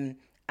 And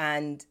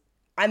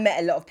I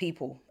met a lot of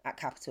people at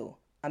Capital.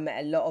 I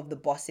met a lot of the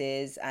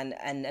bosses, and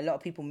a lot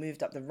of people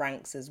moved up the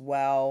ranks as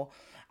well.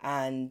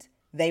 And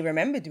they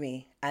remembered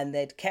me, and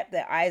they'd kept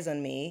their eyes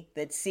on me.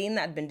 They'd seen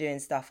that I'd been doing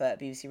stuff at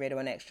BBC Radio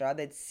 1 Extra.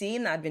 They'd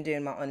seen that I'd been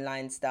doing my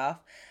online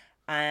stuff.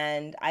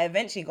 and I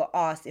eventually got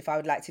asked if I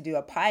would like to do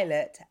a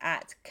pilot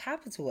at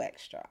Capital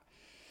Extra.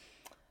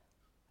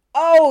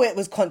 Oh, it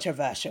was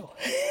controversial.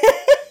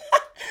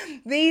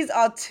 These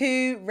are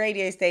two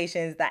radio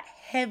stations that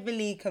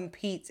heavily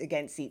compete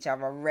against each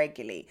other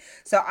regularly.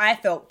 So I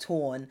felt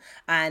torn,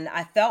 and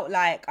I felt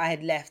like I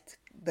had left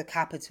the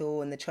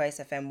Capital and the Choice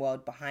FM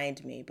world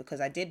behind me,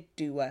 because I did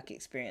do work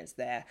experience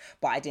there,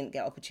 but I didn't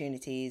get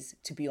opportunities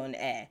to be on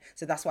air.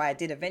 So that's why I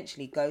did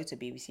eventually go to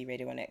BBC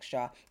Radio 1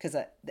 Extra, because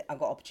I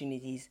got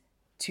opportunities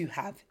to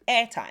have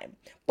airtime.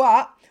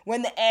 But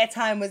when the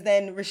airtime was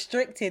then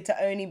restricted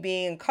to only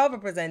being a cover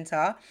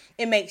presenter,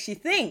 it makes you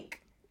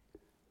think,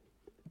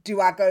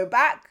 do I go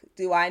back?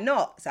 Do I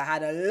not? So I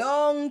had a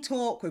long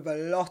talk with a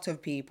lot of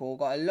people,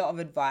 got a lot of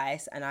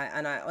advice, and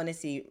I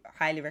honestly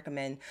highly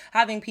recommend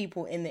having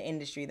people in the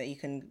industry that you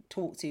can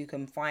talk to,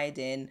 confide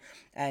in,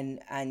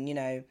 and you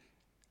know,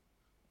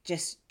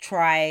 just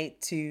try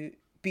to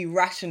be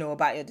rational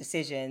about your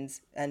decisions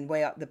and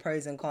weigh up the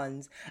pros and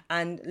cons.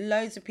 And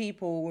loads of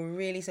people were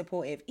really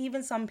supportive.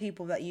 Even some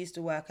people that used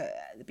to work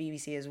at the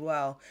BBC as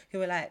well, who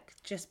were like,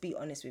 just be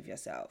honest with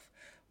yourself.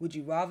 Would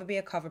you rather be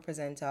a cover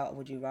presenter, or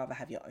would you rather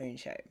have your own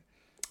show?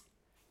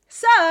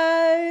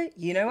 So,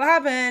 you know what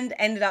happened?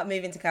 Ended up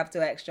moving to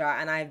Capital Extra,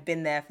 and I've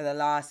been there for the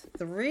last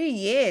 3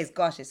 years.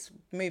 Gosh, it's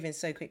moving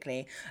so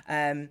quickly.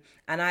 And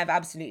I've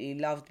absolutely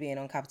loved being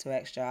on Capital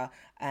Extra.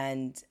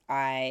 And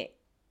I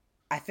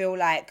feel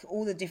like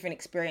all the different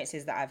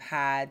experiences that I've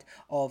had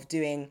of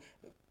doing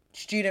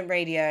student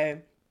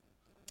radio,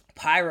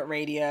 pirate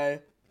radio,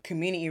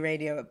 community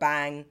radio at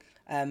Bang,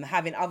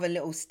 having other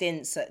little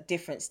stints at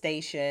different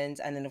stations,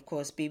 and then of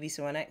course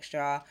BBC One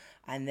Extra,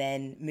 and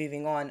then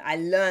moving on. I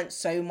learned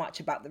so much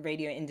about the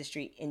radio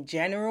industry in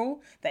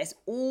general that it's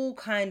all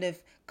kind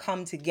of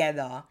come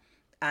together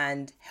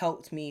and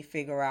helped me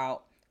figure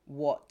out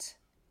what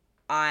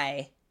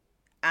I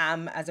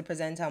am as a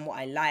presenter, and what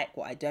I like,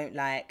 what I don't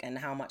like, and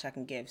how much I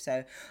can give.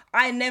 So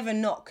I never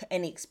knock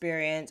any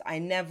experience. I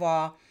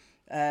never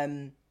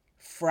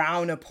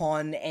frown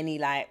upon any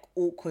like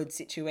awkward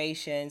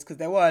situations, because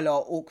there were a lot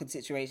of awkward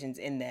situations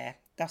in there.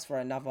 That's for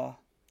another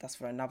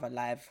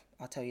live.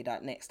 I'll tell you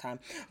that next time.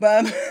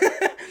 But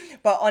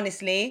but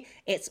honestly,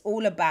 it's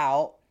all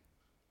about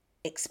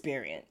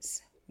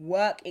experience.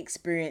 Work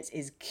experience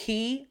is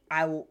key.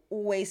 I will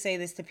always say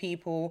this to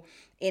people.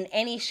 In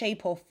any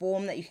shape or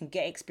form that you can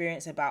get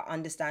experience about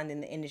understanding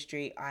the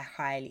industry, I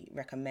highly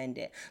recommend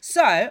it.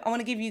 So I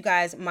want to give you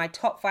guys my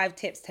top 5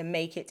 tips to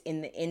make it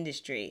in the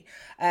industry.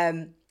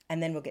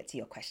 And then we'll get to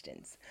your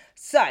questions.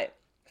 So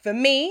for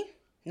me,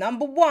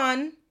 number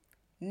 1,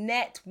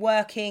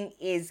 networking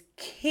is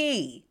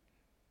key.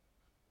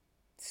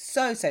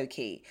 So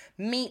key.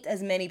 Meet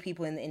as many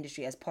people in the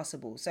industry as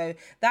possible. So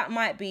that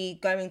might be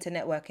going to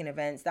networking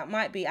events. That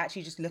might be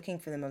actually just looking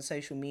for them on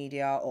social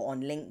media or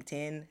on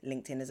LinkedIn.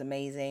 LinkedIn is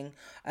amazing.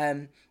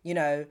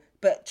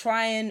 But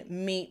try and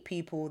meet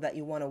people that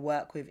you want to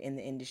work with in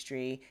the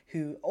industry,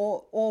 who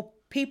or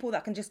people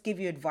that can just give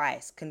you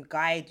advice, can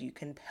guide you,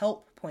 can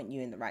help point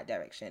you in the right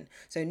direction.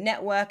 So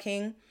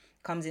networking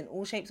comes in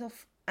all shapes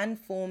and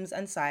forms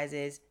and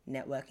sizes.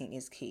 Networking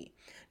is key.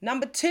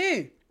 Number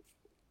 2,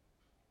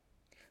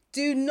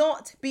 do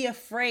not be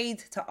afraid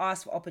to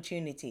ask for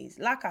opportunities.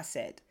 Like I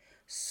said,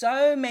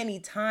 so many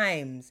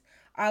times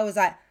I was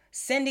like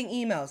sending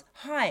emails.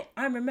 Hi,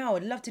 I'm Remel.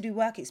 I'd love to do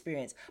work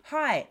experience.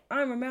 Hi,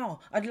 I'm Remel.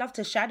 I'd love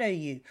to shadow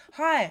you.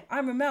 Hi,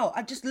 I'm Remel.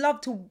 I'd just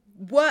love to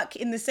work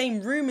in the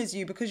same room as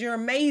you because you're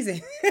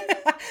amazing.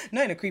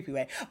 Not in a creepy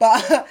way.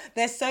 But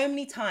there's so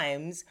many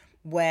times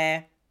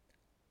where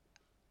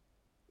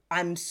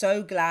I'm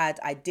so glad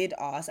I did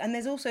ask. And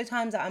there's also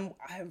times that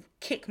I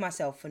kick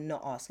myself for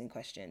not asking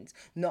questions,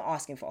 not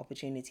asking for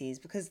opportunities,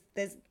 because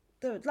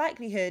the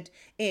likelihood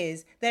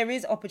is there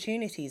is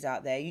opportunities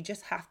out there. You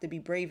just have to be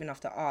brave enough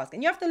to ask,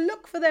 and you have to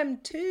look for them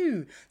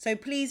too. So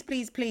please,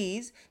 please,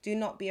 please do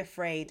not be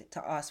afraid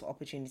to ask for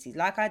opportunities.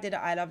 Like I did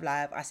at I Love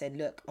Live, I said,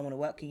 look, I want to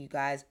work with you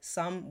guys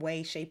some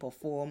way, shape or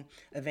form.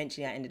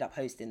 Eventually I ended up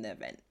hosting the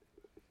event.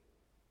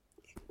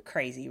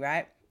 Crazy,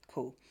 right?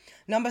 Cool.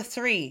 Number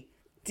 3,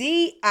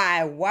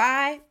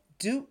 DIY,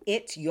 do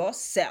it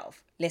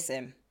yourself.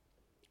 Listen,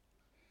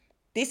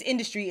 this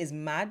industry is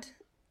mad.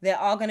 There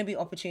are going to be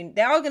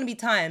There are going to be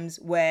times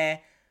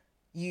where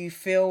you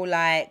feel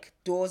like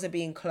doors are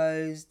being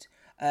closed.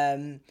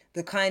 The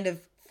kind of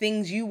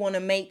things you want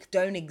to make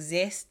don't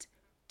exist.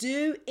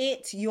 Do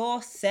it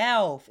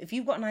yourself. If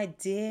you've got an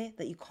idea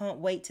that you can't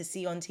wait to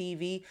see on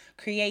TV,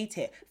 create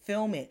it,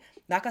 film it.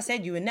 Like I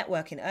said, you were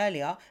networking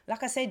earlier.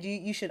 Like I said,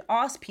 you should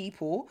ask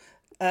people,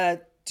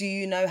 do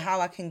you know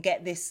how I can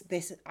get this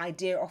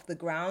idea off the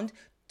ground?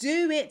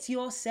 Do it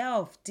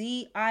yourself.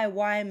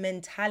 DIY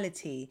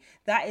mentality.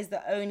 That is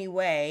the only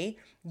way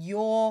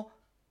your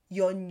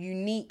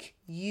unique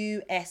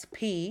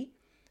USP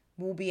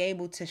will be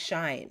able to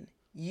shine.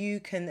 you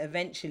can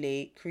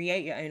eventually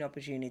create your own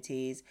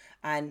opportunities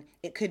and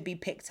it could be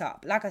picked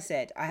up. Like I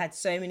said, I had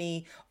so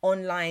many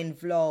online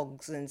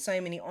vlogs and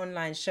so many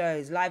online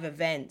shows, live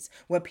events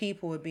where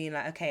people were being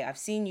like, okay, I've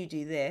seen you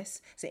do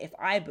this. So if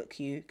I book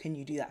you, can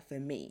you do that for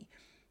me?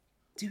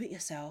 Do it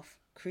yourself.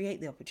 Create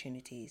the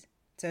opportunities.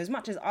 So as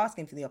much as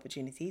asking for the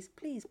opportunities,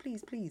 please,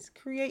 please, please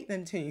create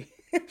them too.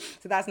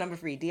 So that's number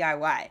 3,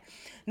 DIY.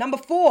 Number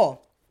 4.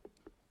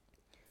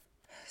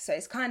 So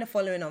it's kind of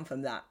following on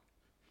from that.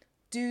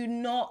 Do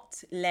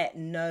not let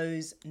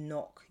no's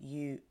knock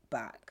you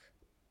back,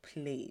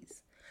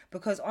 please.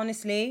 Because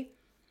honestly,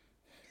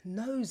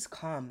 no's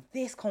come.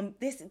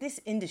 This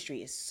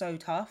industry is so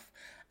tough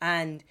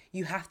and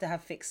you have to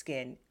have thick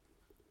skin.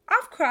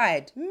 I've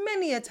cried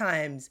many a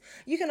times.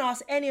 You can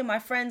ask any of my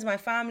friends, my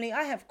family.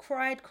 I have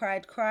cried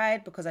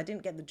because I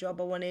didn't get the job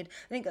I wanted.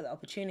 I didn't get the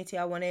opportunity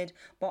I wanted.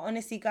 But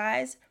honestly,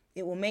 guys,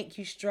 it will make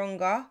you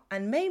stronger.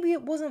 And maybe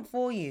it wasn't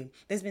for you.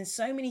 There's been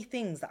so many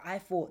things that I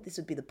thought this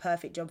would be the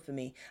perfect job for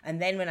me. And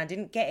then when I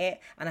didn't get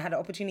it and I had an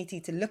opportunity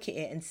to look at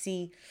it and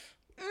see,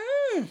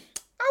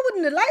 I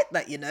wouldn't have liked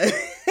that, you know.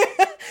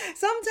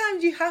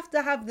 Sometimes you have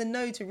to have the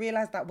no to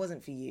realize that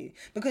wasn't for you,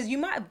 because you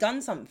might have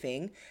done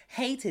something,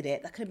 hated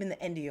it, that could have been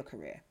the end of your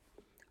career.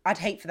 I'd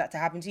hate for that to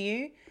happen to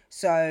you.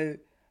 So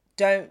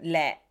don't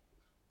let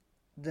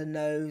the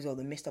no's or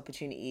the missed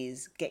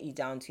opportunities get you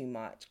down too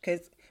much,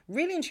 because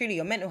really and truly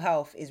your mental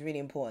health is really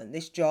important.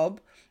 This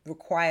job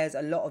requires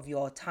a lot of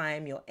your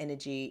time, your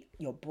energy,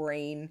 your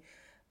brain.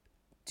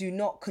 Do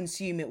not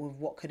consume it with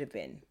what could have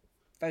been.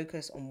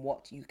 Focus on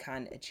what you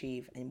can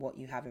achieve and what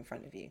you have in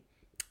front of you.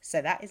 So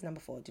that is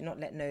number 4. Do not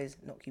let no's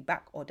knock you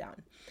back or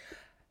down.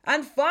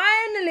 And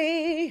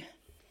finally,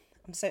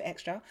 I'm so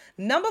extra.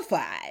 Number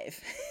 5,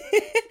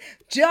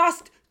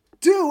 just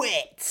do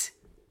it.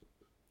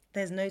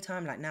 There's no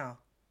time like now.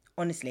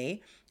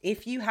 Honestly,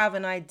 if you have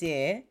an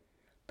idea,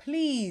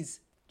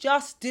 please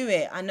just do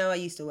it. I know I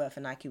used to work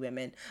for Nike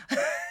Women,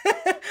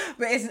 but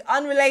it's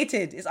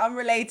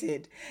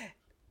unrelated.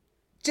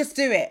 Just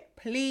do it.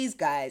 Please,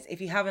 guys, if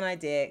you have an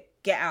idea,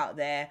 get out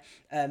there,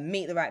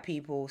 meet the right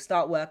people,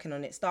 start working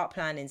on it, start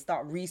planning,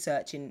 start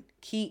researching,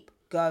 keep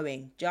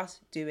going. Just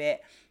do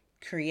it.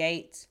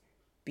 Create,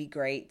 be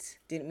great.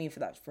 Didn't mean for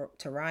that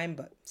to rhyme,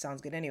 but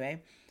sounds good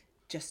anyway.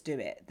 Just do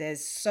it.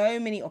 There's so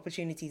many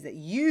opportunities that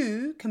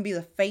you can be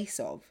the face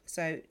of.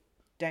 So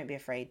don't be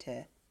afraid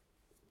to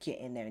get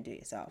in there and do it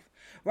yourself.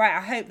 Right, I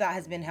hope that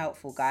has been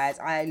helpful, guys.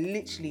 I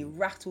literally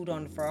rattled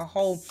on for a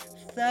whole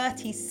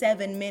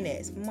 37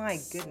 minutes. My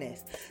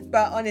goodness.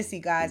 But honestly,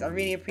 guys, I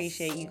really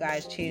appreciate you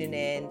guys tuning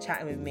in,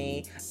 chatting with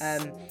me.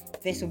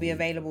 This will be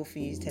available for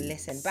you to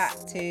listen back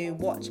to,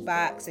 watch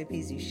back, so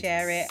please do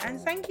share it. And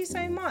thank you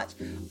so much.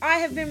 I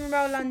have been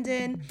Remel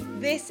London.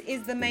 This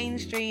is The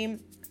Mainstream.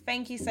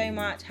 Thank you so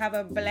much. Have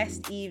a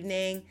blessed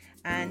evening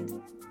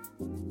and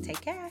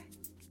take care.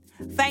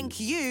 Thank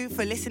you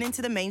for listening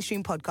to The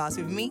Mainstream Podcast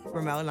with me,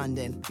 Remel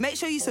London. Make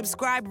sure you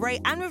subscribe,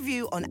 rate and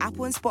review on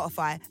Apple and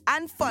Spotify,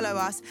 and follow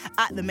us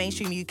at The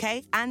Mainstream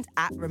UK and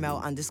at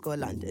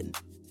Remel_London.